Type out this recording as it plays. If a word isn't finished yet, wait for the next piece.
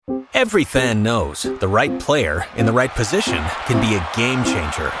Every fan knows the right player in the right position can be a game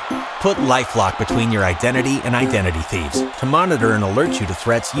changer. Put LifeLock between your identity and identity thieves to monitor and alert you to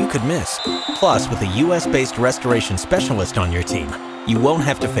threats you could miss. Plus, with a U.S.-based restoration specialist on your team, you won't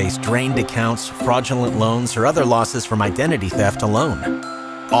have to face drained accounts, fraudulent loans, or other losses from identity theft alone.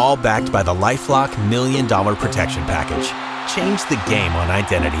 All backed by the LifeLock $1 Million Protection Package. Change the game on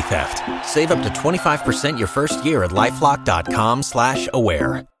identity theft. Save up to 25% your first year at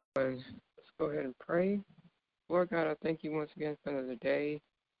LifeLock.com/aware. Let's go ahead and pray. Lord God, I thank you once again for another day.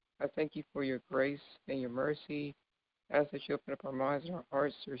 I thank you for your grace and your mercy. I ask that you open up our minds and our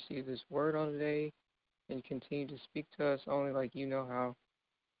hearts to receive this word on today and continue to speak to us only like you know how.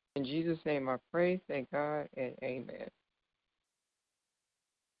 In Jesus' name I pray, thank God, and amen.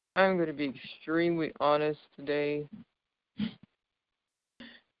 I'm going to be extremely honest today.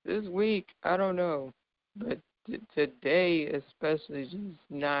 This week, I don't know, but today especially just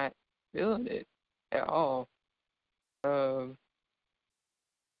not feeling it at all.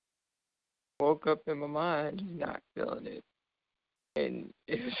 Woke up in my mind just not feeling it. And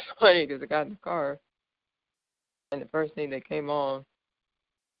it was funny because I got in the car, and the first thing that came on,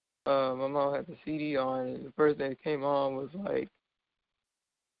 my mom had the CD on, and the first thing that came on was like,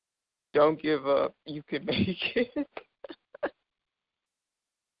 "Don't give up, you can make it."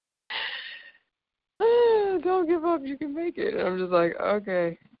 Don't give up, you can make it. And I'm just like,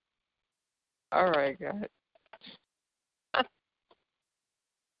 okay, all right, God.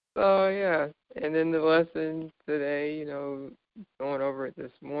 So, yeah, and then the lesson today, going over it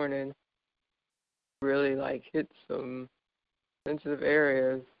this morning, really, hit some sensitive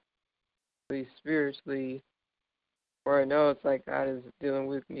areas, at least spiritually, where I know it's like God is dealing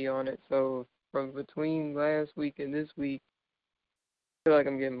with me on it. So, from between last week and this week, I feel like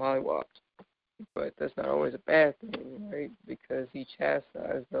I'm getting mollywopped. But that's not always a bad thing, right? Because he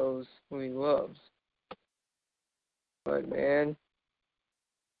chastises those whom he loves. But, man, it's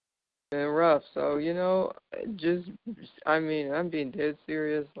been rough. So, I'm being dead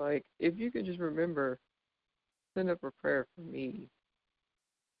serious. Like, if you could just remember, send up a prayer for me,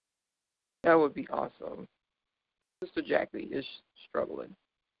 that would be awesome. Sister Jackie is struggling,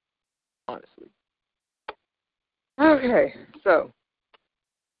 honestly. Okay, so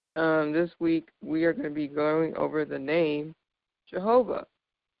this week we are going to be going over the name Jehovah.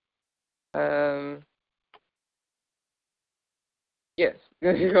 Yes,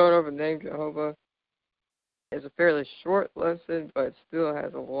 going to be going over the name Jehovah. It's a fairly short lesson, but still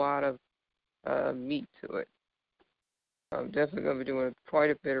has a lot of meat to it. I'm definitely going to be doing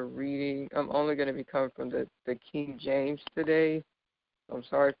quite a bit of reading. I'm only going to be coming from the King James today. I'm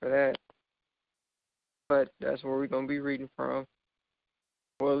sorry for that. But that's where we're going to be reading from.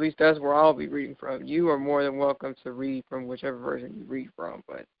 Well, at least that's where I'll be reading from. You are more than welcome to read from whichever version you read from,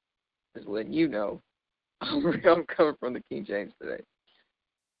 but just letting you know, I'm coming from the King James today.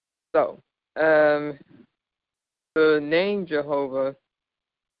 So, the name Jehovah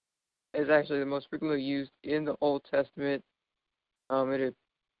is actually the most frequently used in the Old Testament. It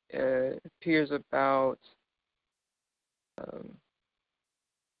appears about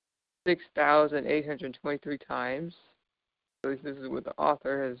 6,823 times. At least this is what the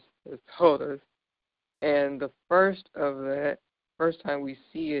author has told us. And the first time we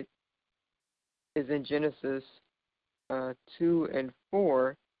see it is in Genesis 2 and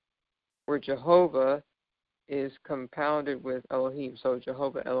 4, where Jehovah is compounded with Elohim. So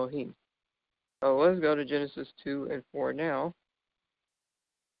Jehovah Elohim. So let's go to Genesis 2 and 4 now.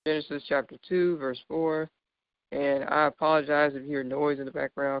 Genesis chapter 2, verse 4. And I apologize if you hear noise in the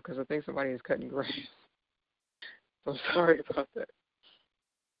background because I think somebody is cutting grass. So sorry about that.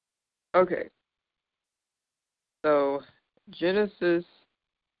 Okay. So Genesis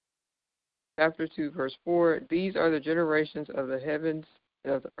chapter 2, verse 4. These are the generations of the heavens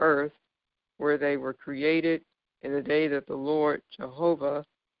and of the earth, where they were created in the day that the Lord Jehovah,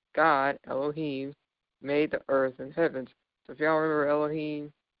 God, Elohim, made the earth and heavens. So if y'all remember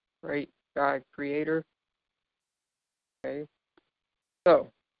Elohim, right? God, creator. Okay.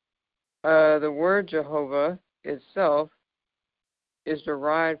 So, the word Jehovah itself is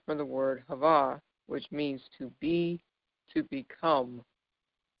derived from the word Havah, which means to be, to become.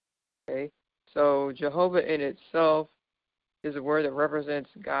 Okay. So Jehovah in itself is a word that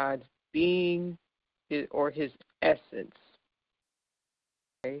represents God's being or his essence.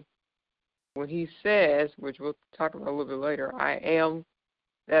 Okay. When he says, which we'll talk about a little bit later, I am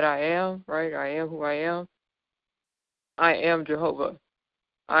that I am, right? I am who I am. I am Jehovah.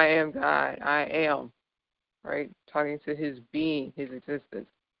 I am God. I am, right? Talking to his being, his existence.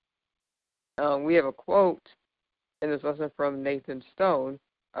 We have a quote in this lesson from Nathan Stone,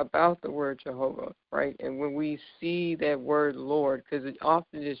 about the word Jehovah, right? And when we see that word Lord, because it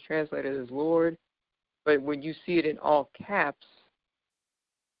often is translated as Lord, but when you see it in all caps,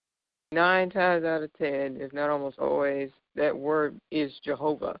 9 times out of 10, if not almost always, that word is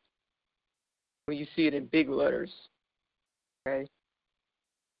Jehovah. When you see it in big letters, okay?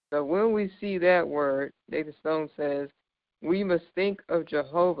 So when we see that word, David Stone says, we must think of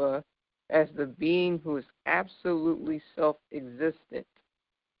Jehovah as the being who is absolutely self-existent,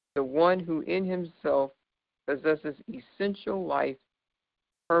 the one who in himself possesses essential life,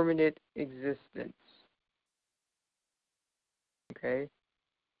 permanent existence. Okay?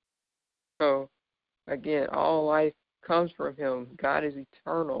 So, again, all life comes from him. God is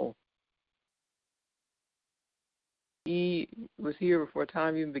eternal. He was here before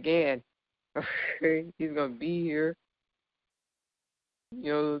time even began. Okay? He's going to be here,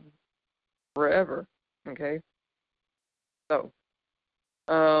 forever. Okay? So,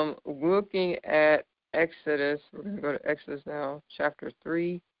 looking at Exodus, we're going to go to Exodus now, chapter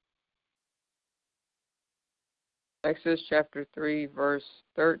 3. Exodus chapter 3, verse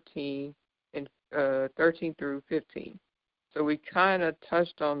 13 and 13 through 15. So we kind of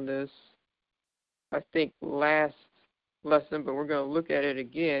touched on this, I think, last lesson, but we're going to look at it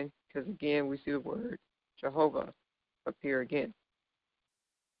again because, again, we see the word Jehovah appear again.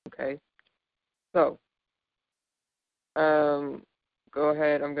 Okay? So, go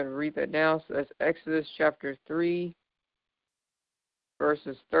ahead. I'm going to read that now. So that's Exodus chapter 3,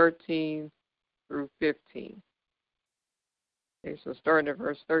 verses 13 through 15. Okay, so starting at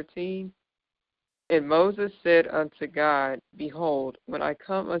verse 13. And Moses said unto God, Behold, when I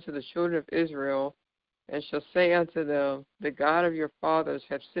come unto the children of Israel, and shall say unto them, The God of your fathers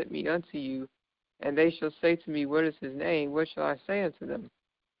hath sent me unto you, and they shall say to me, What is his name? What shall I say unto them?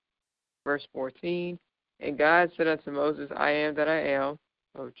 Verse 14. And God said unto Moses, I am that I am,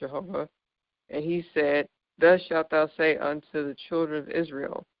 of Jehovah. And he said, Thus shalt thou say unto the children of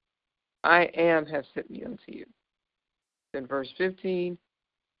Israel, I am hath sent me unto you. Then verse 15.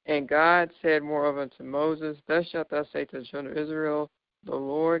 And God said moreover unto Moses, Thus shalt thou say to the children of Israel, The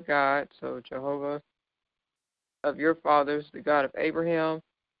Lord God, so Jehovah, of your fathers, the God of Abraham,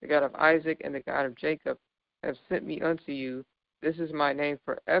 the God of Isaac, and the God of Jacob, have sent me unto you. This is my name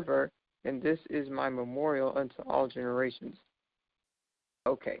forever, and this is my memorial unto all generations.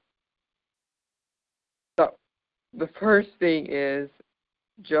 Okay. So, the first thing is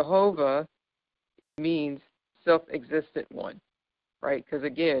Jehovah means self-existent one, right? Because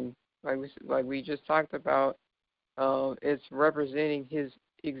again, like we just talked about, it's representing his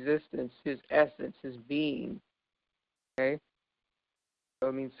existence, his essence, his being. Okay? So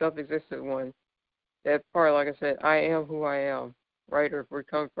it means self-existent one. That part, like I said, I am who I am, right? Or if we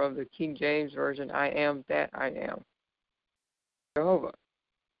come from the King James Version, I am that I am. Jehovah.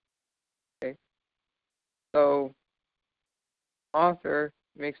 Okay? So, author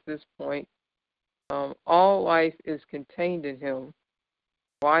makes this point. All life is contained in him.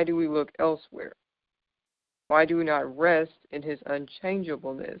 Why do we look elsewhere? Why do we not rest in his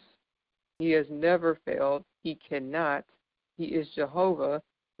unchangeableness? He has never failed. He cannot. He is Jehovah,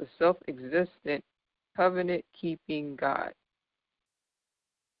 the self-existent, covenant-keeping God.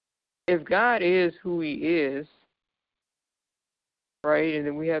 If God is who he is, right, and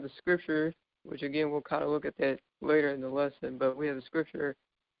then we have the scripture, which again we'll kind of look at that later in the lesson, but we have the scripture,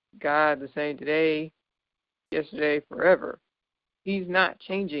 God the same today, yesterday, forever. He's not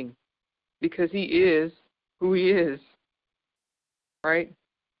changing because he is who he is, right?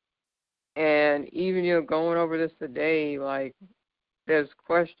 And even, going over this today, like, there's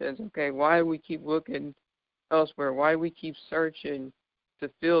questions, okay, why do we keep looking elsewhere? Why do we keep searching to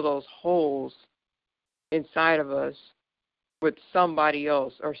fill those holes inside of us with somebody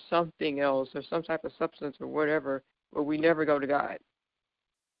else or something else or some type of substance or whatever, but we never go to God?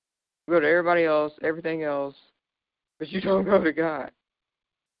 We go to everybody else, everything else, but you don't go to God,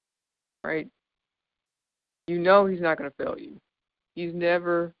 right? You know he's not going to fail you. He's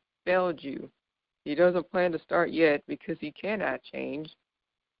never failed you. He doesn't plan to start yet because he cannot change.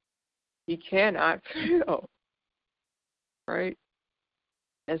 He cannot fail, right?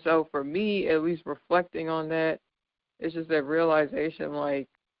 And so for me, at least reflecting on that, it's just that realization, like,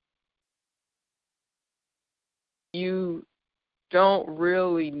 you don't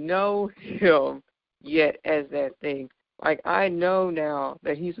really know him yet as that thing. Like, I know now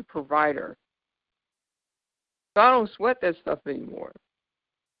that he's a provider. So I don't sweat that stuff anymore.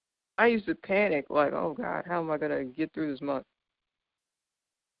 I used to panic, like, oh, God, how am I going to get through this month?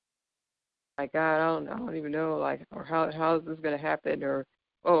 Like, God, I don't even know, like, or how is this going to happen, or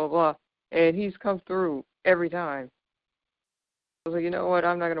blah, blah, blah. And he's come through every time. I was like, you know what?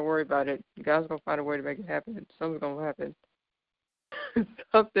 I'm not going to worry about it. God's going to find a way to make it happen. Something's going to happen.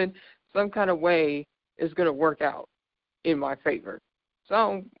 Some kind of way is going to work out in my favor.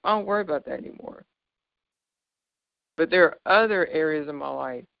 So I don't worry about that anymore. But there are other areas of my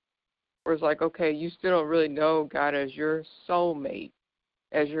life where it's like, okay, you still don't really know God as your soulmate,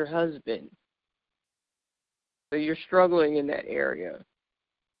 as your husband. So you're struggling in that area.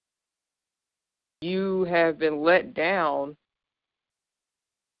 You have been let down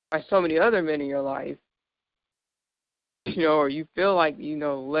by so many other men in your life, or you feel like,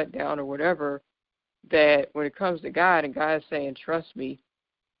 let down or whatever, that when it comes to God and God is saying, trust me,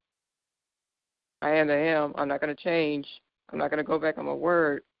 I am that I am, I'm not going to change, I'm not going to go back on my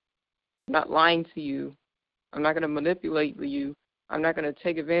word, I'm not lying to you, I'm not going to manipulate you, I'm not going to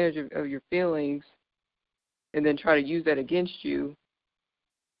take advantage of your feelings and then try to use that against you.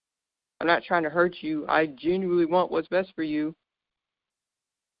 I'm not trying to hurt you. I genuinely want what's best for you.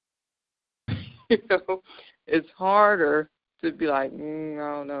 It's harder to be like, I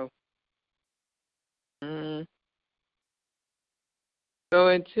don't know. So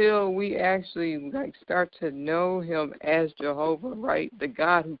until we actually start to know him as Jehovah, right, the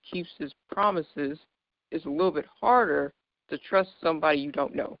God who keeps his promises, it's a little bit harder to trust somebody you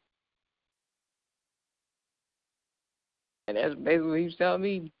don't know. And that's basically what he was telling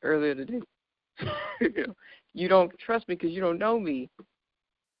me earlier today. You don't trust me because you don't know me.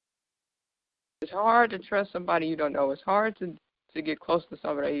 It's hard to trust somebody you don't know. It's hard to get close to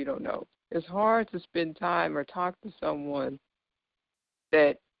somebody you don't know. It's hard to spend time or talk to someone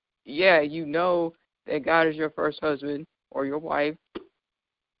that, you know that God is your first husband or your wife.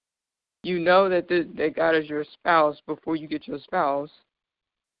 You know that God is your spouse before you get your spouse.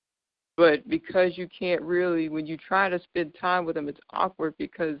 But because you can't really, when you try to spend time with them, it's awkward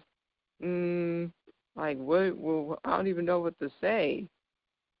because, what? Well, I don't even know what to say.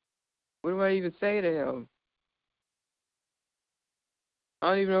 What do I even say to him? I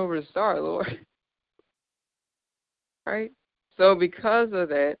don't even know where to start, Lord. Right? So because of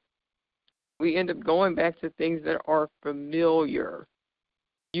that, we end up going back to things that are familiar.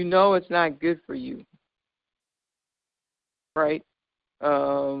 You know it's not good for you. Right? I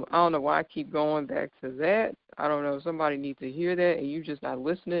don't know why I keep going back to that. I don't know. Somebody needs to hear that and you're just not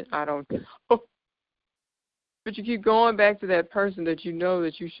listening. I don't know. But you keep going back to that person that you know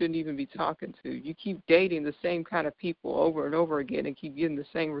that you shouldn't even be talking to. You keep dating the same kind of people over and over again and keep getting the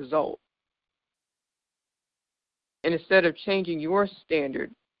same result. And instead of changing your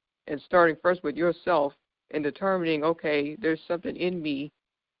standard and starting first with yourself and determining, okay, there's something in me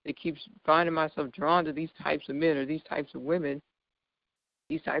that keeps finding myself drawn to these types of men or these types of women,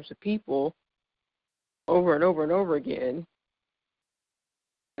 these types of people over and over and over again.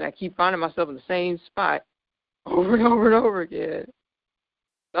 And I keep finding myself in the same spot over and over and over again.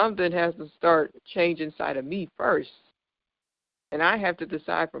 Something has to start changing inside of me first. And I have to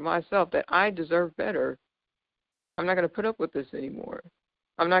decide for myself that I deserve better. I'm not going to put up with this anymore.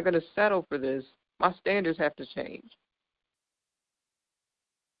 I'm not going to settle for this. My standards have to change.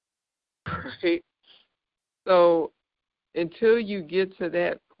 Right? So until you get to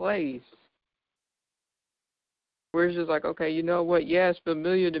that place where it's just like, okay, you know what? Yeah, it's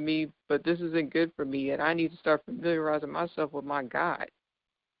familiar to me, but this isn't good for me, and I need to start familiarizing myself with my God.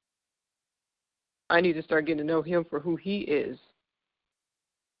 I need to start getting to know him for who he is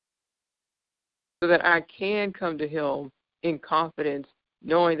so that I can come to him in confidence,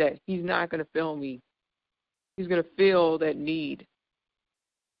 knowing that he's not going to fail me. He's going to fill that need,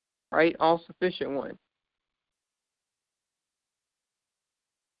 right? All-sufficient one.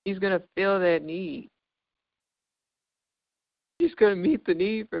 He's going to fill that need. He's going to meet the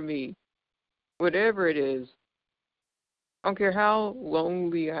need for me, whatever it is. I don't care how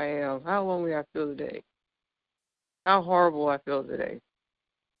lonely I am, how lonely I feel today, how horrible I feel today.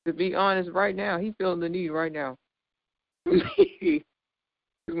 To be honest, right now, he's feeling the need right now. When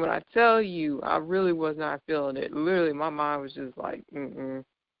I tell you, I really was not feeling it. Literally, my mind was just like,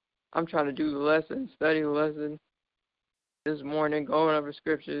 I'm trying to do the lesson, study the lesson this morning, going over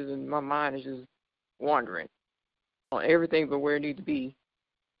scriptures, and my mind is just wandering on everything but where it needs to be.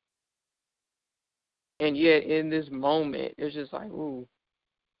 And yet, in this moment, it's just like, ooh,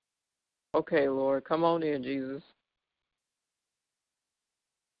 okay, Lord, come on in, Jesus.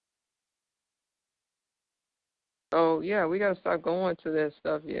 So, yeah, we got to start going to that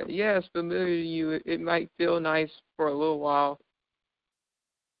stuff. Yeah, it's familiar to you. It might feel nice for a little while.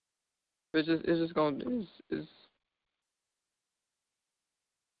 But it's just going to,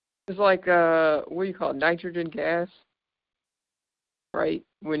 it's like, what do you call it, nitrogen gas, right?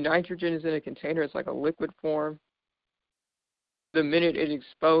 When nitrogen is in a container, it's like a liquid form. The minute it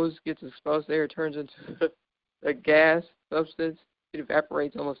gets exposed there, it turns into a gas substance. It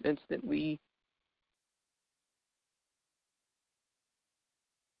evaporates almost instantly.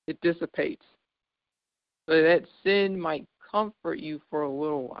 It dissipates. So that sin might comfort you for a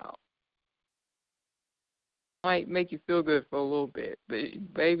little while. Might make you feel good for a little bit.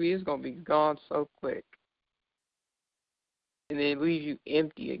 But, baby, it's going to be gone so quick. And then it leaves you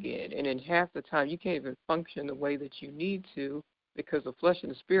empty again. And in half the time, you can't even function the way that you need to because the flesh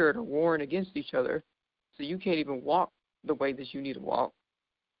and the spirit are warring against each other. So you can't even walk the way that you need to walk.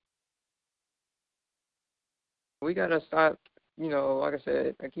 We got to stop, like I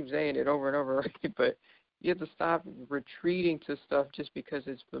said, I keep saying it over and over, but you have to stop retreating to stuff just because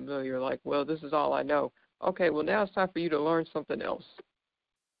it's familiar. Like, well, this is all I know. Okay, well, now it's time for you to learn something else.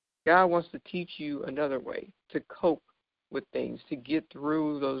 God wants to teach you another way to cope with things, to get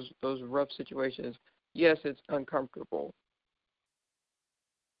through those rough situations. Yes, it's uncomfortable,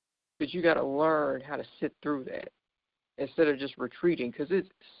 but you got to learn how to sit through that instead of just retreating, because it's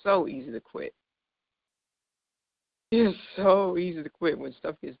so easy to quit. It's so easy to quit when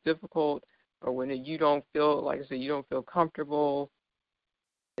stuff gets difficult or when you don't feel, like I said, you don't feel comfortable.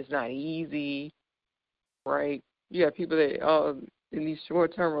 It's not easy, right? You have people that in these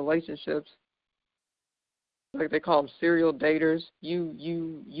short-term relationships, like they call them serial daters.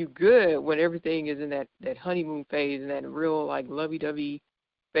 You good when everything is in that honeymoon phase and that real like lovey-dovey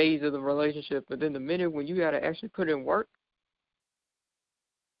phase of the relationship, but then the minute when you got to actually put in work,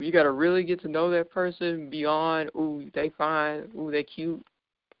 you got to really get to know that person beyond, ooh, they fine, ooh, they cute.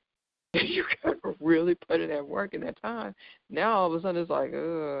 You got to really put in that work and that time. Now all of a sudden it's like,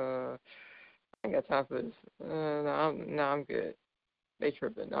 I ain't got time for this. No, I'm good. They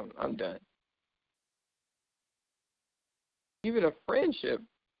tripping. I'm done. Even a friendship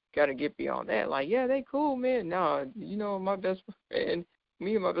got to get beyond that. Like, yeah, they cool, man. No, my best friend,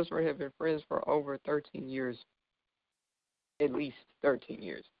 me and my best friend have been friends for over 13 years. At least 13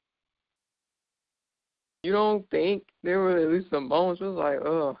 years. You don't think there were at least some moments where it was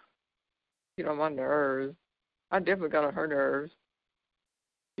like, get on my nerves. I definitely got on her nerves.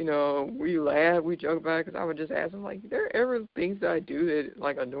 We laugh, we joke about it, because I would just ask them, like, there ever things that I do that,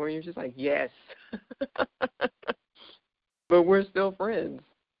 like, annoy you? Just like, yes. But we're still friends.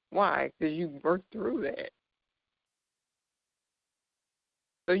 Why? Because you worked through that.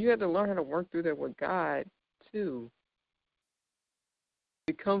 So you have to learn how to work through that with God, too.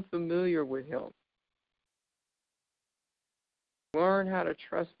 Become familiar with Him. Learn how to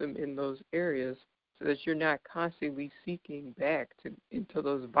trust Him in those areas so that you're not constantly seeking back into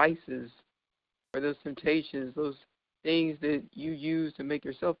those vices or those temptations, those things that you use to make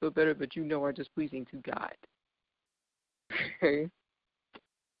yourself feel better, but you know are displeasing to God. Okay?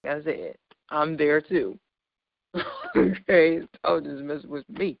 That's it. I'm there too. Okay? Don't just mess with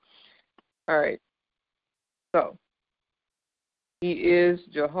me. All right. So, He is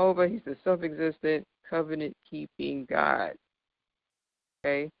Jehovah. He's the self-existent, covenant-keeping God.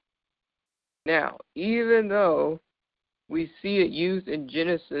 Okay? Now, even though we see it used in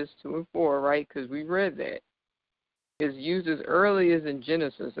Genesis 2 and 4, right? Because we read that. It's used as early as in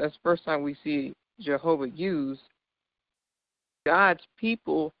Genesis. That's the first time we see Jehovah used. God's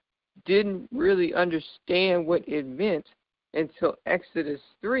people didn't really understand what it meant until Exodus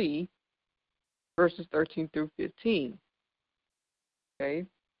 3, verses 13 through 15. Okay?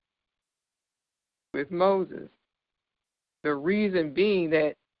 With Moses. The reason being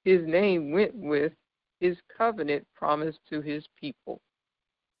that his name went with his covenant promise to his people.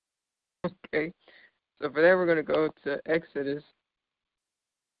 Okay? So for that, we're going to go to Exodus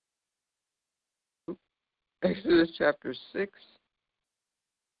chapter 6.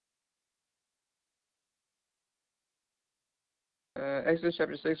 Exodus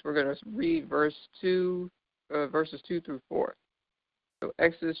chapter 6, we're going to read verses 2 through 4. So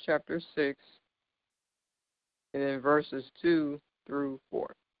Exodus chapter 6, and then verses 2 through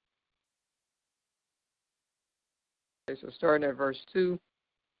 4. Okay, so starting at verse 2.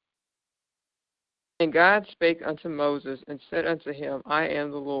 And God spake unto Moses, and said unto him, I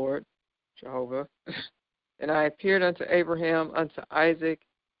am the Lord, Jehovah, and I appeared unto Abraham, unto Isaac,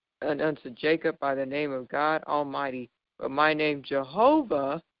 and unto Jacob by the name of God Almighty. But my name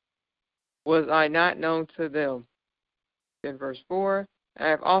Jehovah was I not known to them. In verse 4, I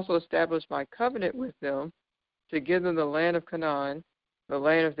have also established my covenant with them to give them the land of Canaan, the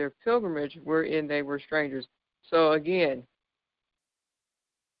land of their pilgrimage, wherein they were strangers. So again,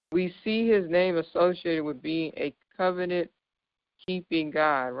 we see his name associated with being a covenant-keeping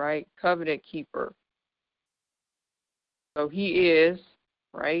God, right? Covenant keeper. So he is,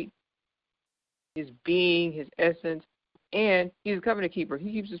 right? His being, his essence, And he's a covenant keeper.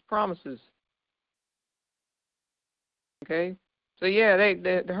 He keeps his promises. Okay? So yeah,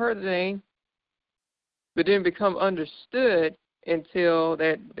 they heard the name, but didn't become understood until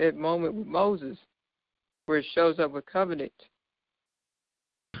that moment with Moses, where it shows up with covenant,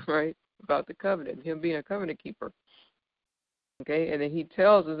 right? About the covenant, him being a covenant keeper. Okay, and then he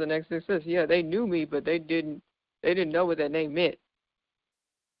tells us the next thing says, yeah, they knew me, but they didn't know what that name meant.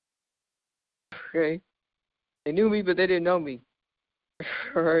 Okay, they knew me, but they didn't know me.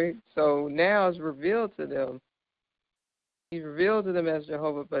 All right, so now it's revealed to them. He's revealed to them as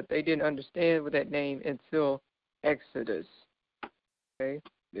Jehovah, but they didn't understand what that name until Exodus. Okay,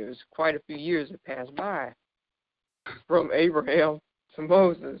 there was quite a few years that passed by from Abraham to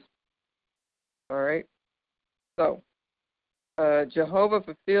Moses. All right, so Jehovah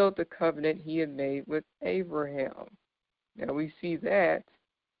fulfilled the covenant he had made with Abraham. Now we see that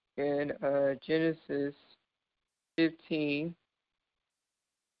in Genesis 15.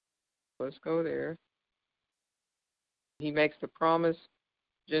 Let's go there. He makes the promise,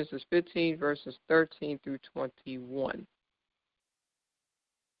 Genesis 15, verses 13 through 21.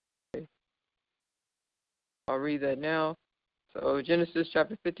 Okay. I'll read that now. So Genesis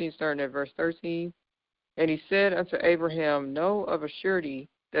chapter 15, starting at verse 13. And he said unto Abraham, know of a surety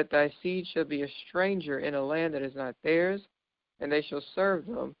that thy seed shall be a stranger in a land that is not theirs, and they shall serve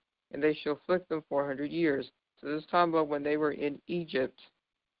them, and they shall afflict them 400 years. So this is talking about when they were in Egypt.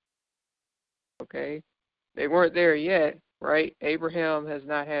 Okay? They weren't there yet, right? Abraham has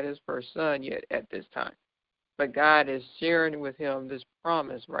not had his first son yet at this time. But God is sharing with him this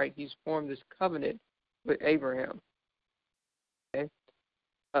promise, right? He's formed this covenant with Abraham. Okay?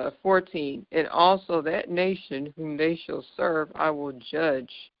 14, and also that nation whom they shall serve I will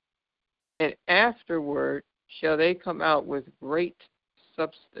judge, and afterward shall they come out with great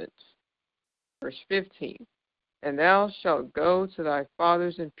substance. Verse 15, and thou shalt go to thy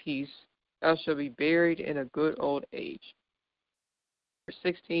fathers in peace, thou shalt be buried in a good old age. Verse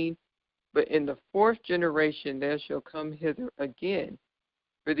 16, but in the fourth generation there shall come hither again,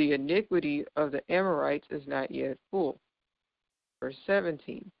 for the iniquity of the Amorites is not yet full. Verse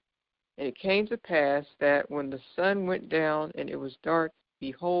 17, and it came to pass that when the sun went down and it was dark,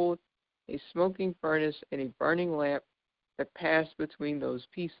 behold, a smoking furnace and a burning lamp that passed between those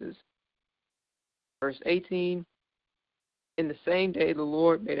pieces. Verse 18, in the same day the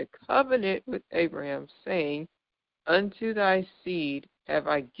Lord made a covenant with Abraham, saying, unto thy seed have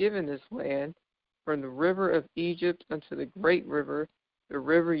I given this land, from the river of Egypt unto the great river, the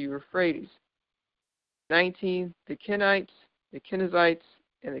river Euphrates. 19, the Kenites, the Kenizzites,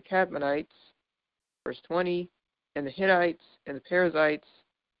 and the Cadmonites. Verse 20, and the Hittites, and the Perizzites,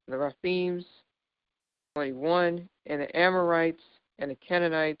 and the Raphims. 21, and the Amorites, and the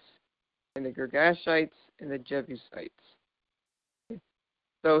Canaanites, and the Girgashites, and the Jebusites.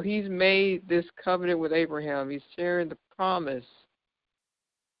 So he's made this covenant with Abraham. He's sharing the promise.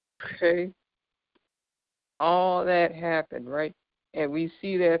 Okay? All that happened, right? And we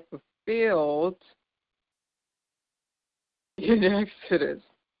see that fulfilled in Exodus.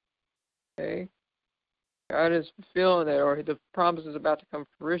 Okay? God is fulfilling that, or the promise is about to come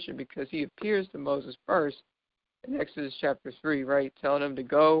to fruition, because he appears to Moses first in Exodus chapter 3, right? Telling him to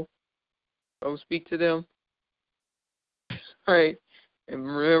go speak to them. Right? And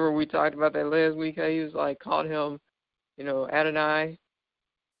remember we talked about that last week, how he was like, called him, Adonai,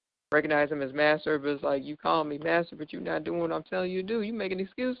 recognize him as master, but it's like, you call me master, but you're not doing what I'm telling you to do. You're making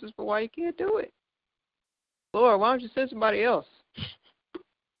excuses for why you can't do it. Lord, why don't you send somebody else?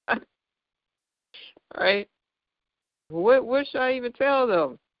 Right? What should I even tell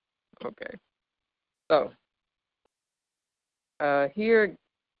them? Okay. So, here,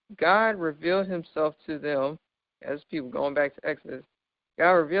 God revealed himself to them, as people going back to Exodus,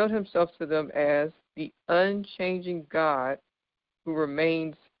 God revealed himself to them as the unchanging God who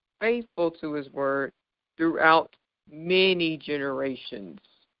remains faithful to his word throughout many generations.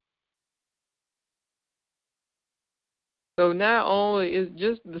 So not only is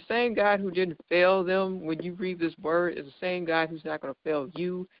just the same God who didn't fail them when you read this word is the same God who's not going to fail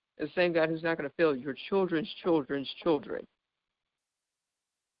you, is the same God who's not going to fail your children's children's children.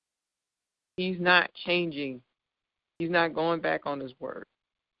 He's not changing. He's not going back on his word.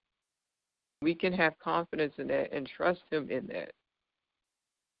 We can have confidence in that and trust him in that.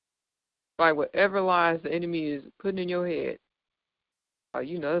 By whatever lies the enemy is putting in your head,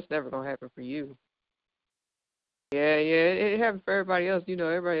 that's never going to happen for you. Yeah, it happened for everybody else.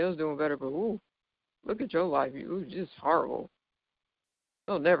 Everybody else doing better, but look at your life. You're just horrible.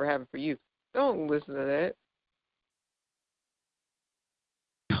 It'll never happen for you. Don't listen to that.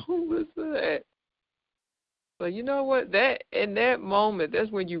 Don't listen to that. So you know what? That in that moment,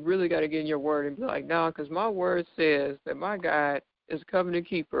 that's when you really got to get in your word and be like, no, because my word says that my God is a covenant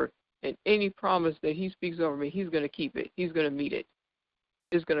keeper, and any promise that He speaks over me, He's going to keep it. He's going to meet it.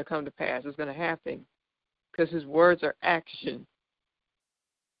 It's going to come to pass. It's going to happen, because His words are action.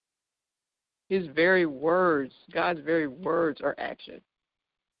 His very words, God's very words, are action.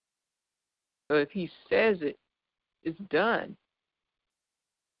 So if He says it, it's done.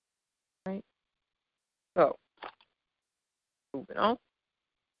 Right? So, moving on.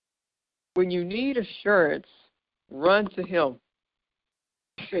 When you need assurance, run to Him.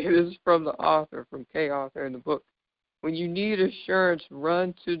 This is from the author, from K. Author in the book. When you need assurance,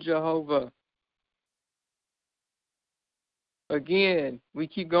 run to Jehovah. Again, we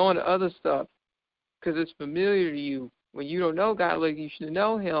keep going to other stuff because it's familiar to you. When you don't know God like you should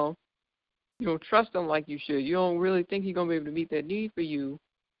know Him, you don't trust Him like you should. You don't really think He's going to be able to meet that need for you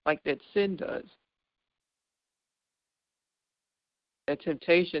like that sin does. That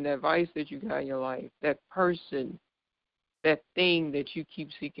temptation, that vice that you got in your life, that person, that thing that you keep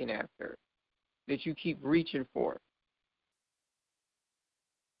seeking after, that you keep reaching for.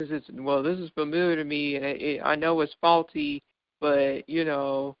 Because it's, well, this is familiar to me, and I know it's faulty, but, you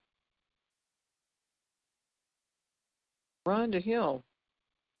know, run to Him.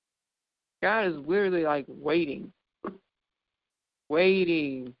 God is literally like waiting.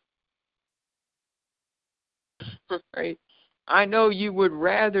 Right? I know you would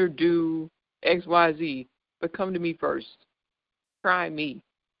rather do X, Y, Z, but come to me first. Try me.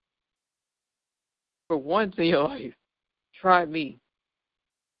 For once in your life, try me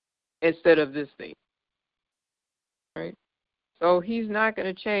instead of this thing. Right? So He's not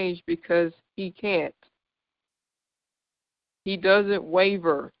going to change because He can't. He doesn't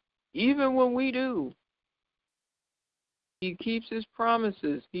waver, even when we do. He keeps His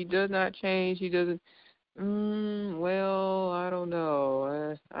promises. He does not change. He doesn't, well, I don't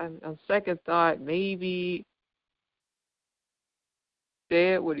know. On second thought, maybe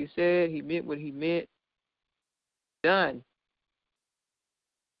said what He said. He meant what He meant. Done.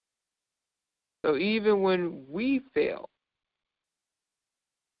 So even when we fail,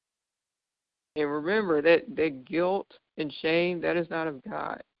 and remember that guilt and shame, that is not of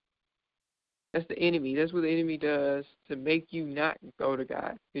God. That's the enemy. That's what the enemy does to make you not go to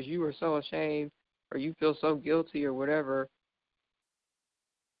God because you are so ashamed or you feel so guilty or whatever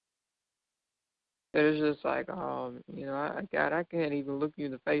that it's just like, you know, God, I can't even look you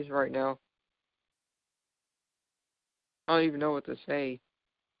in the face right now. I don't even know what to say.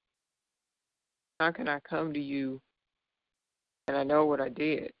 How can I come to you and I know what I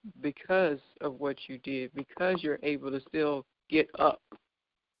did because of what you did, because you're able to still get up,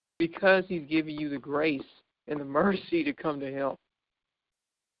 because He's giving you the grace and the mercy to come to Him.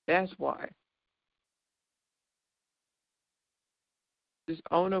 That's why. Just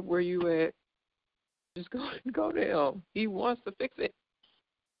own up where you at. Just go to Him. He wants to fix it.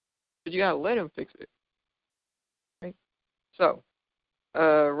 But you got to let Him fix it. Right? So,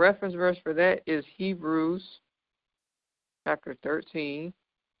 reference verse for that is Hebrews chapter 13.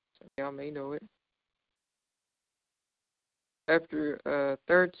 So y'all may know it. Chapter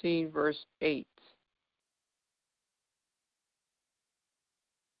 13, verse 8.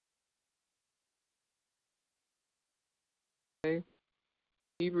 Okay.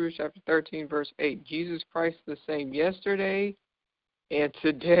 Hebrews chapter 13, verse 8. Jesus Christ the same yesterday and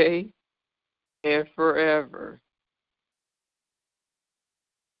today and forever.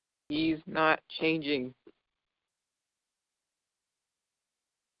 He's not changing.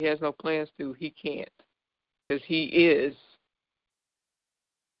 He has no plans to. He can't. Because He is.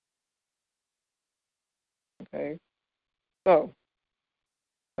 Okay. So,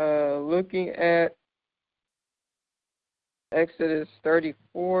 looking at Exodus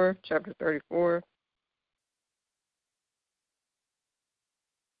 34, chapter 34.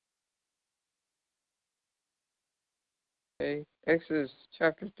 Okay. Exodus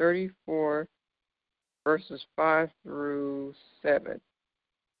chapter 34, verses 5 through 7.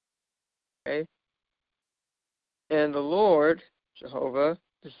 Okay. And the Lord, Jehovah,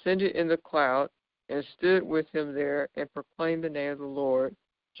 descended in the cloud and stood with him there and proclaimed the name of the Lord,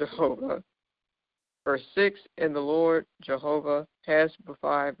 Jehovah. Verse 6, and the Lord, Jehovah, passed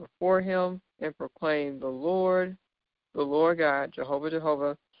by before him and proclaimed, the Lord God, Jehovah,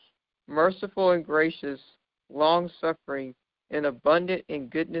 Jehovah, merciful and gracious, long-suffering, and abundant in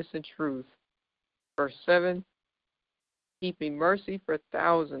goodness and truth. Verse 7, keeping mercy for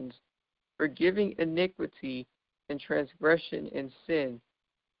thousands, forgiving iniquity and transgression and sin,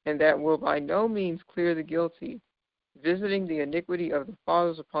 and that will by no means clear the guilty, visiting the iniquity of the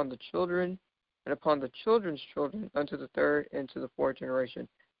fathers upon the children and upon the children's children unto the third and to the fourth generation.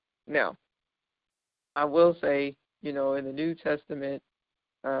 Now, I will say, in the New Testament,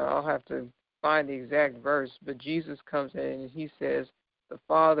 I'll have to find the exact verse, but Jesus comes in and he says the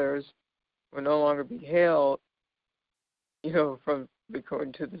fathers will no longer be held, from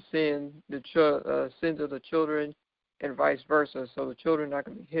according to the sins of the children, and vice versa. So the children are not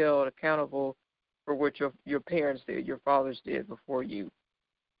going to be held accountable for what your parents did, your fathers did before you,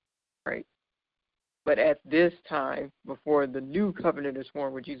 right? But at this time, before the new covenant is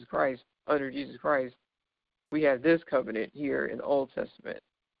formed with Jesus Christ, under Jesus Christ, we have this covenant here in the Old Testament.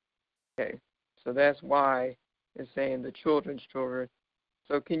 Okay, so that's why it's saying the children's children.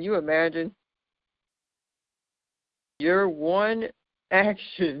 So can you imagine your one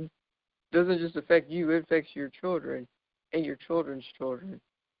action doesn't just affect you, it affects your children and your children's children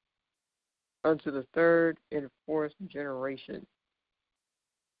unto the third and fourth generation.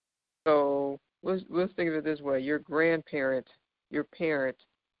 So let's think of it this way. Your grandparent, your parent,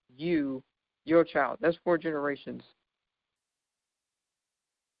 you, your child. That's 4 generations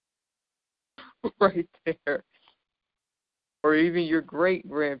right there. Or even your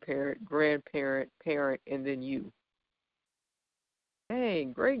great-grandparent, grandparent, parent, and then you.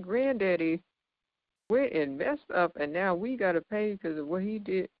 Dang, great-granddaddy went and messed up, and now we got to pay because of what he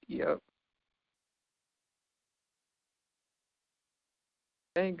did. Yep.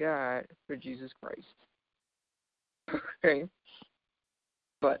 Thank God for Jesus Christ. Okay.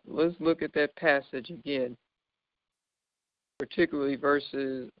 But let's look at that passage again, particularly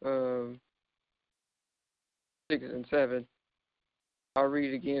verses 6 and 7. I'll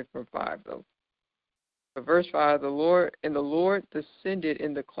read it again from 5, though. But verse 5, the Lord descended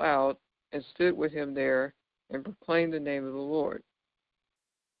in the cloud and stood with him there and proclaimed the name of the Lord.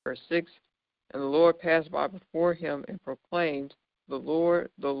 Verse 6, and the Lord passed by before him and proclaimed, the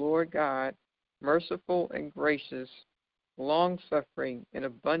Lord God, merciful and gracious, long-suffering and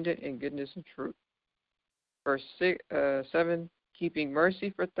abundant in goodness and truth. Verse 7, keeping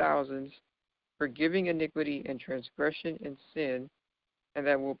mercy for thousands, forgiving iniquity and transgression and sin, and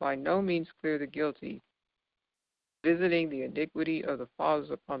that will by no means clear the guilty, visiting the iniquity of the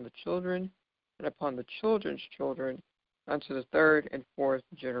fathers upon the children, and upon the children's children, unto the third and fourth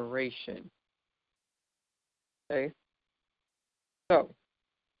generation. Okay? So,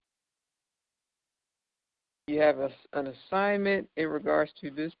 you have an assignment in regards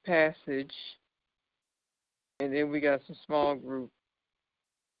to this passage, and then we got some small group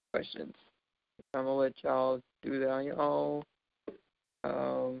questions. I'm going to let y'all do that on your own.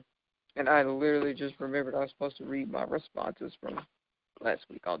 And I literally just remembered I was supposed to read my responses from last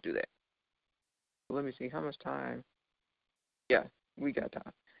week. I'll do that. Let me see, how much time? Yeah, we got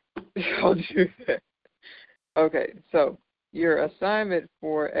time. I'll do that. Okay, so your assignment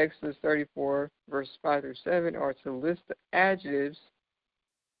for Exodus 34, verses 5 through 7 are to list the adjectives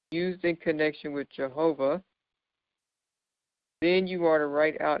used in connection with Jehovah. Then you are to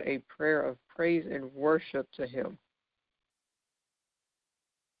write out a prayer of praise and worship to him.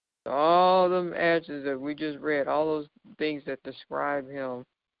 All them adjectives that we just read, all those things that describe him,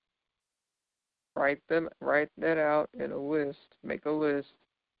 write that out in a list, make a list,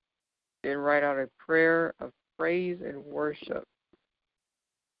 then write out a prayer of praise and worship.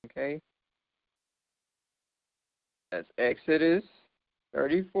 Okay? That's Exodus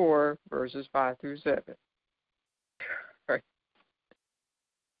 34, verses 5 through 7. Right.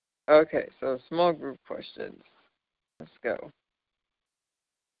 Okay, so small group questions. Let's go.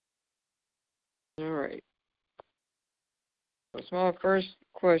 All right. So my first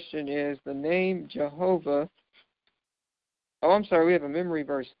question is the name Jehovah. Oh, I'm sorry, we have a memory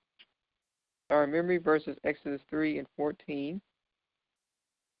verse. Our memory verse is Exodus 3 and 14.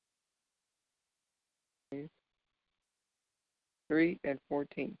 3 and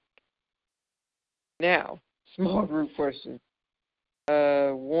 14. Now, small group question.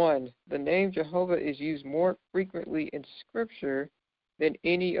 1. The name Jehovah is used more frequently in Scripture than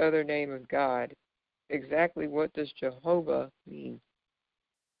any other name of God. Exactly what does Jehovah mean?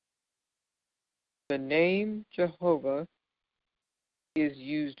 The name Jehovah is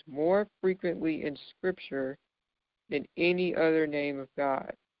used more frequently in Scripture than any other name of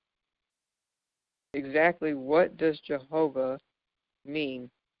God. Exactly what does Jehovah mean?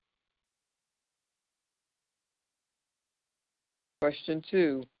 Question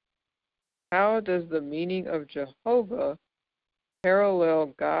 2. How does the meaning of Jehovah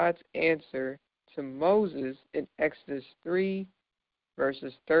parallel God's answer to Moses in Exodus 3,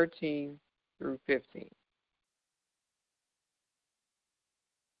 verses 13 through 15?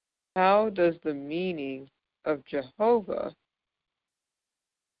 How does the meaning of Jehovah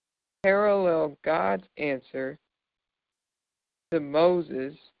parallel God's answer to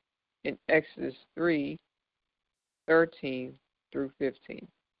Moses in Exodus 3:13 through 15.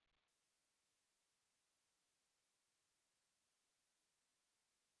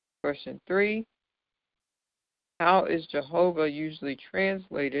 Question 3. How is Jehovah usually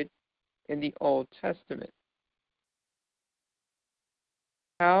translated in the Old Testament?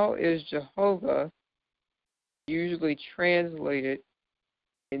 How is Jehovah usually translated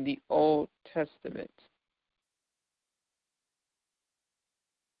in the Old Testament?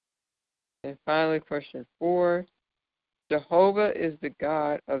 And finally, question 4. Jehovah is the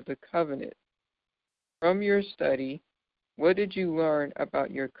God of the covenant. From your study, what did you learn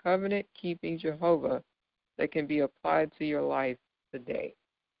about your covenant-keeping Jehovah that can be applied to your life today?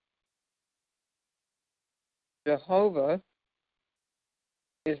 Jehovah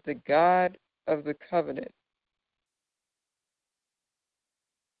is the God of the covenant.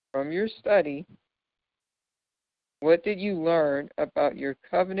 From your study, what did you learn about your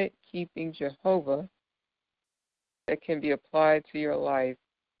covenant-keeping Jehovah that can be applied to your life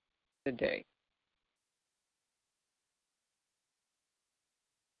today?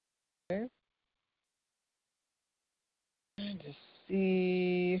 Okay. And to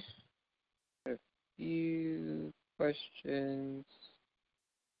see a few questions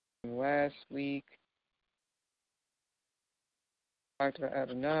from last week. Dr.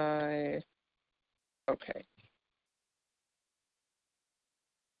 Adonai. Okay.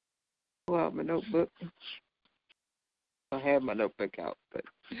 Pull out my notebook. I have my notebook out, but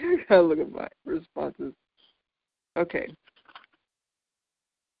I gotta look at my responses. Okay.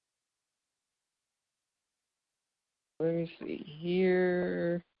 Let me see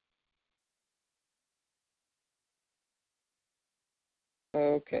here.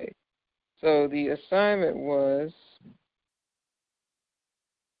 Okay. So the assignment was,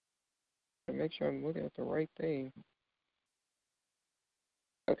 to make sure I'm looking at the right thing.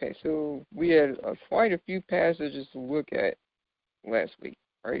 Okay, so we had quite a few passages to look at last week,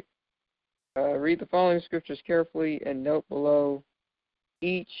 right? Read the following scriptures carefully and note below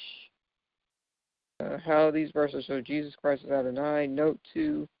each how these verses show Jesus Christ is Adonai. Note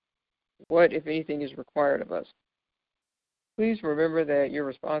 2, what, if anything, is required of us. Please remember that your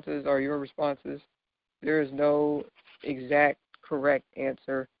responses are your responses. There is no exact correct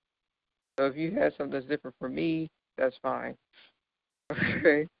answer. So if you have something that's different from me, that's fine.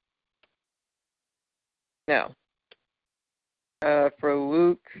 Okay. Now, for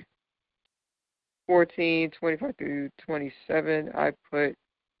Luke 14:25 through 27, I put,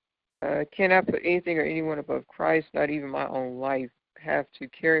 cannot put anything or anyone above Christ, not even my own life, have to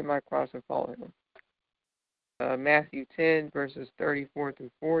carry my cross and follow him. Matthew 10, verses 34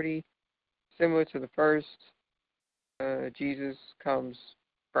 through 40, similar to the first, Jesus comes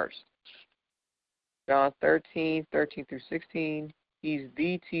first. John 13:13 through 16, he's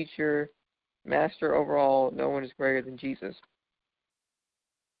the teacher, master over all, no one is greater than Jesus.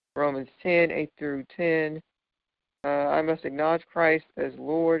 Romans 10:8 through 10, I must acknowledge Christ as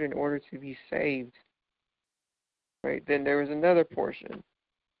Lord in order to be saved. Right, then there was another portion.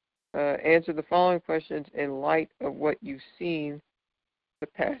 Answer the following questions in light of what you've seen the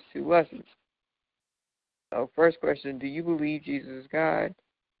past 2 lessons. So first question, do you believe Jesus is God?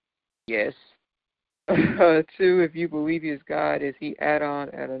 Yes. 2, if you believe he is God, is he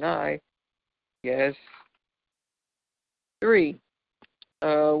Adonai? Yes. 3,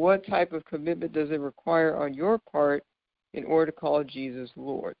 what type of commitment does it require on your part in order to call Jesus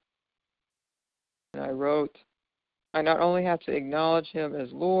Lord? And I wrote, I not only have to acknowledge him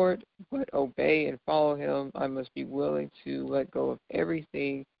as Lord, but obey and follow him. I must be willing to let go of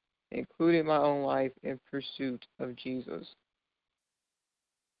everything, including my own life, in pursuit of Jesus.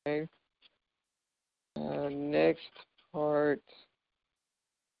 Okay. Next part.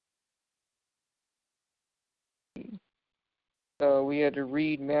 So we had to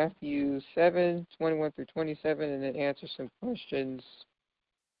read Matthew 7:21 through 27, and then answer some questions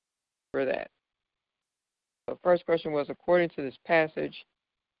for that. The first question was, according to this passage,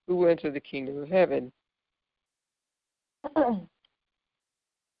 who will enter the kingdom of heaven?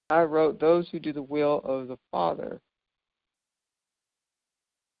 I wrote, those who do the will of the Father.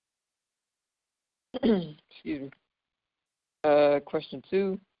 Excuse me. Question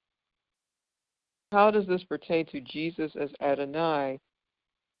 2. How does this pertain to Jesus as Adonai?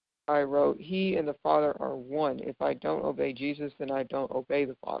 I wrote, he and the Father are one. If I don't obey Jesus, then I don't obey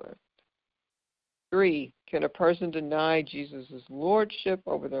the Father. 3. Can a person deny Jesus' lordship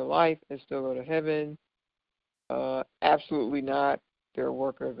over their life and still go to heaven? Absolutely not. They're a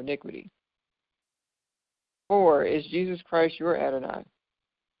worker of iniquity. 4. Is Jesus Christ your Adonai?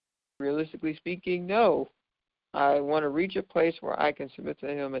 Realistically speaking, no. I want to reach a place where I can submit to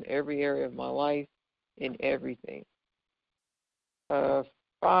Him in every area of my life, in everything.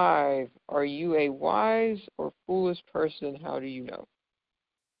 5, are you a wise or foolish person? How do you know?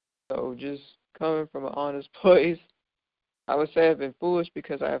 So just coming from an honest place, I would say I've been foolish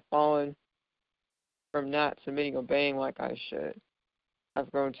because I have fallen from not submitting, obeying like I should.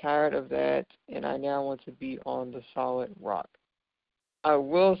 I've grown tired of that, and I now want to be on the solid rock. I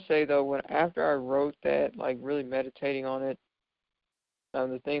will say, though, after I wrote that, like really meditating on it,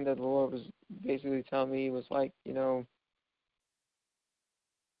 the thing that the Lord was basically telling me was like,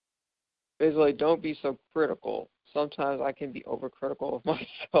 basically don't be so critical. Sometimes I can be overcritical of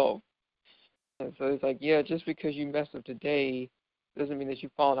myself. And so it's like, yeah, just because you messed up today doesn't mean that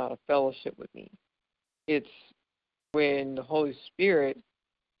you've fallen out of fellowship with me. It's when the Holy Spirit,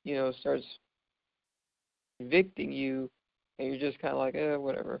 starts convicting you and you're just kind of like,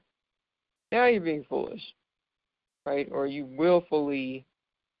 whatever. Now you're being foolish, right? Or you willfully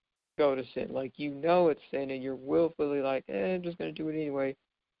go to sin. Like, it's sin and you're willfully like, I'm just going to do it anyway.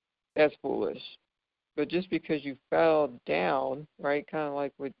 That's foolish. But just because you fell down, right, kind of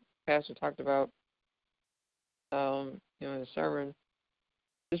like what Pastor talked about, in the sermon,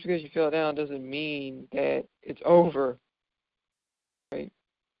 just because you fell down doesn't mean that it's over, right?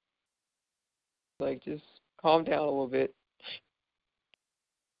 Like, just calm down a little bit.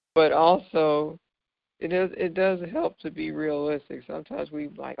 But also, it does help to be realistic. Sometimes we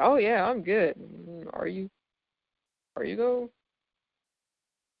like, oh yeah, I'm good. Are you? Are you though?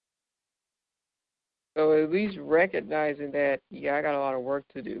 So at least recognizing that, yeah, I got a lot of work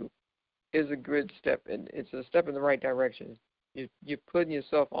to do is a good step, and it's a step in the right direction. You're putting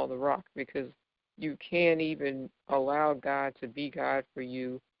yourself on the rock because you can't even allow God to be God for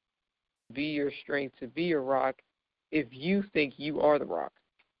you, be your strength, to be your rock, if you think you are the rock.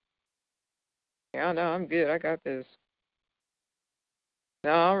 Yeah, no, I'm good. I got this.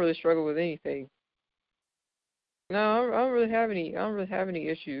 No, I don't really struggle with anything. No, I don't really have any. I don't really have any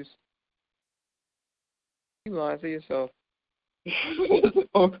issues. You lying to yourself.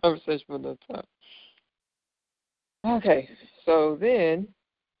 Whole conversation for another time. Okay, so then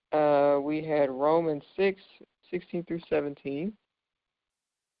we had Romans 6:16 through 17.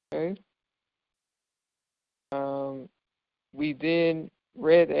 Okay. We then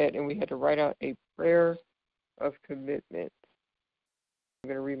read that and we had to write out a prayer of commitment. I'm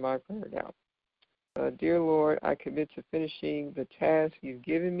going to read my prayer now. Dear Lord, I commit to finishing the task you've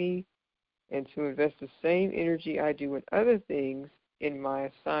given me and to invest the same energy I do in other things in my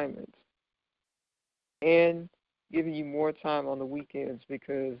assignments. And giving you more time on the weekends,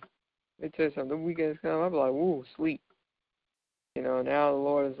 because let me tell you something, the weekends come, I'll be like, ooh, sleep. Now the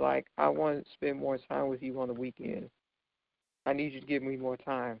Lord is like, I want to spend more time with you on the weekend. I need you to give me more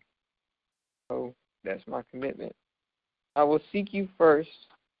time. So that's my commitment. I will seek you first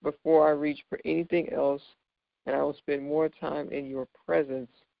before I reach for anything else, and I will spend more time in your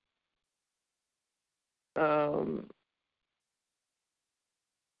presence. Oh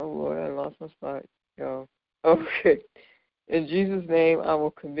Lord, I lost my spot. Yo. Okay. In Jesus' name, I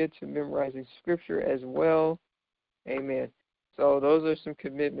will commit to memorizing Scripture as well. Amen. So those are some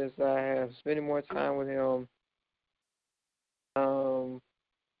commitments that I have. Spending more time with Him.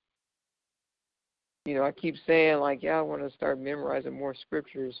 I keep saying, like, yeah, I want to start memorizing more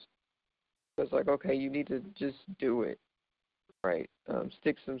Scriptures. So it's like, okay, you need to just do it, right?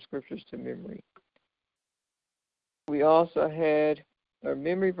 Stick some Scriptures to memory. We also had our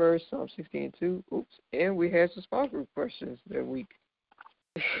memory verse, Psalm 16:2. Oops. And we had some small group questions that week.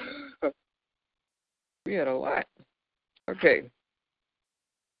 We had a lot. Okay.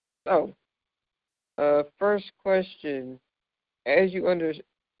 So, first question. As you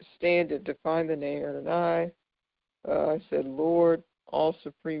understand it, define the name Adonai. I said, Lord, all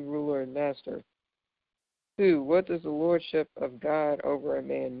supreme ruler and master. 2, what does the lordship of God over a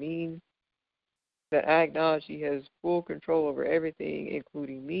man mean? That I acknowledge He has full control over everything,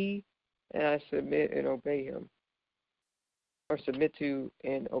 including me, and I submit and obey Him. Or submit to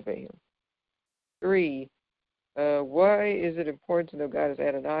and obey Him. 3, why is it important to know God as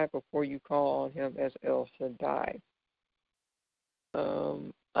Adonai before you call on Him as El Shaddai?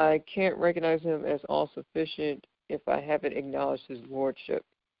 I can't recognize Him as all-sufficient if I haven't acknowledged His lordship.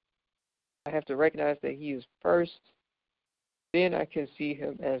 I have to recognize that He is first, then I can see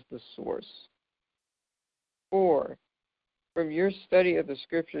Him as the source. 4, from your study of the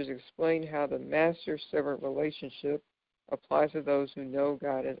Scriptures, explain how the master-servant relationship applies to those who know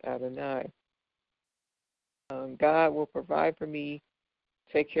God as Adonai. God will provide for me,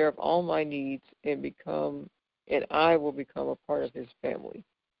 take care of all my needs, and I will become a part of His family.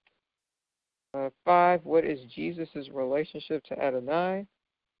 5, what is Jesus' relationship to Adonai?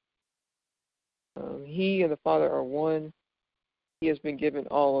 He and the Father are one. He has been given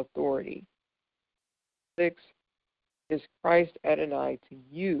all authority. 6, is Christ Adonai to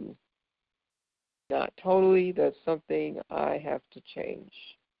you? Not totally. That's something I have to change.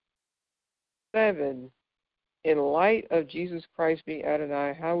 7, in light of Jesus Christ being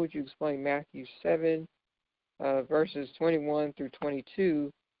Adonai, how would you explain Matthew 7, verses 21 through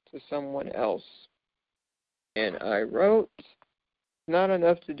 22 to someone else? And I wrote, not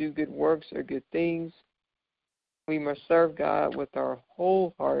enough to do good works or good things. We must serve God with our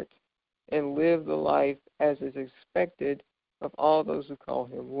whole heart and live the life as is expected of all those who call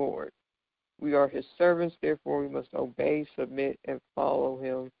him Lord. We are his servants, therefore we must obey, submit, and follow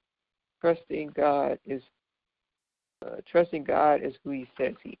him. Trusting God is who he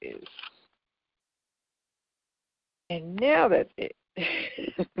says he is. And now that's it.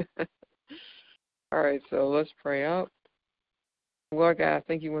 All right, so let's pray out. Lord God, I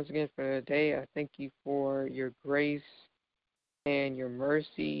thank you once again for the day. I thank you for your grace and your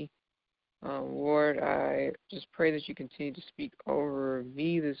mercy. Lord, I just pray that you continue to speak over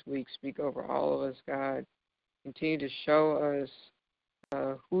me this week, speak over all of us, God. Continue to show us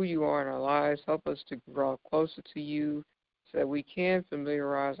who you are in our lives. Help us to draw closer to you so that we can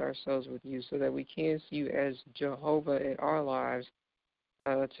familiarize ourselves with you, so that we can see you as Jehovah in our lives,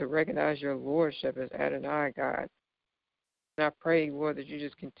 to recognize your lordship as Adonai, God. And I pray, Lord, that you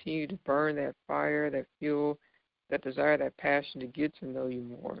just continue to burn that fire, that fuel, that desire, that passion to get to know you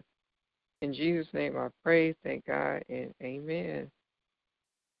more. In Jesus' name I pray, thank God, and amen.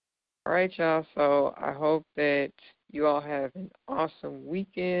 All right, y'all, so I hope that you all have an awesome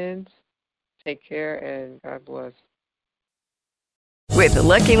weekend. Take care, and God bless. With the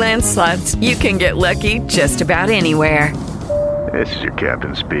Lucky Land Slots, you can get lucky just about anywhere. This is your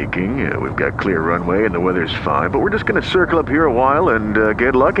captain speaking. We've got clear runway and the weather's fine, but we're just going to circle up here a while and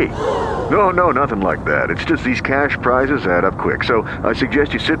get lucky. No, nothing like that. It's just these cash prizes add up quick. So I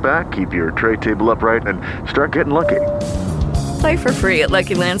suggest you sit back, keep your tray table upright, and start getting lucky. Play for free at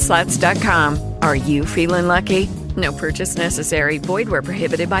LuckyLandSlots.com. Are you feeling lucky? No purchase necessary. Void where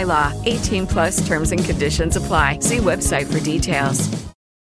prohibited by law. 18+ terms and conditions apply. See website for details.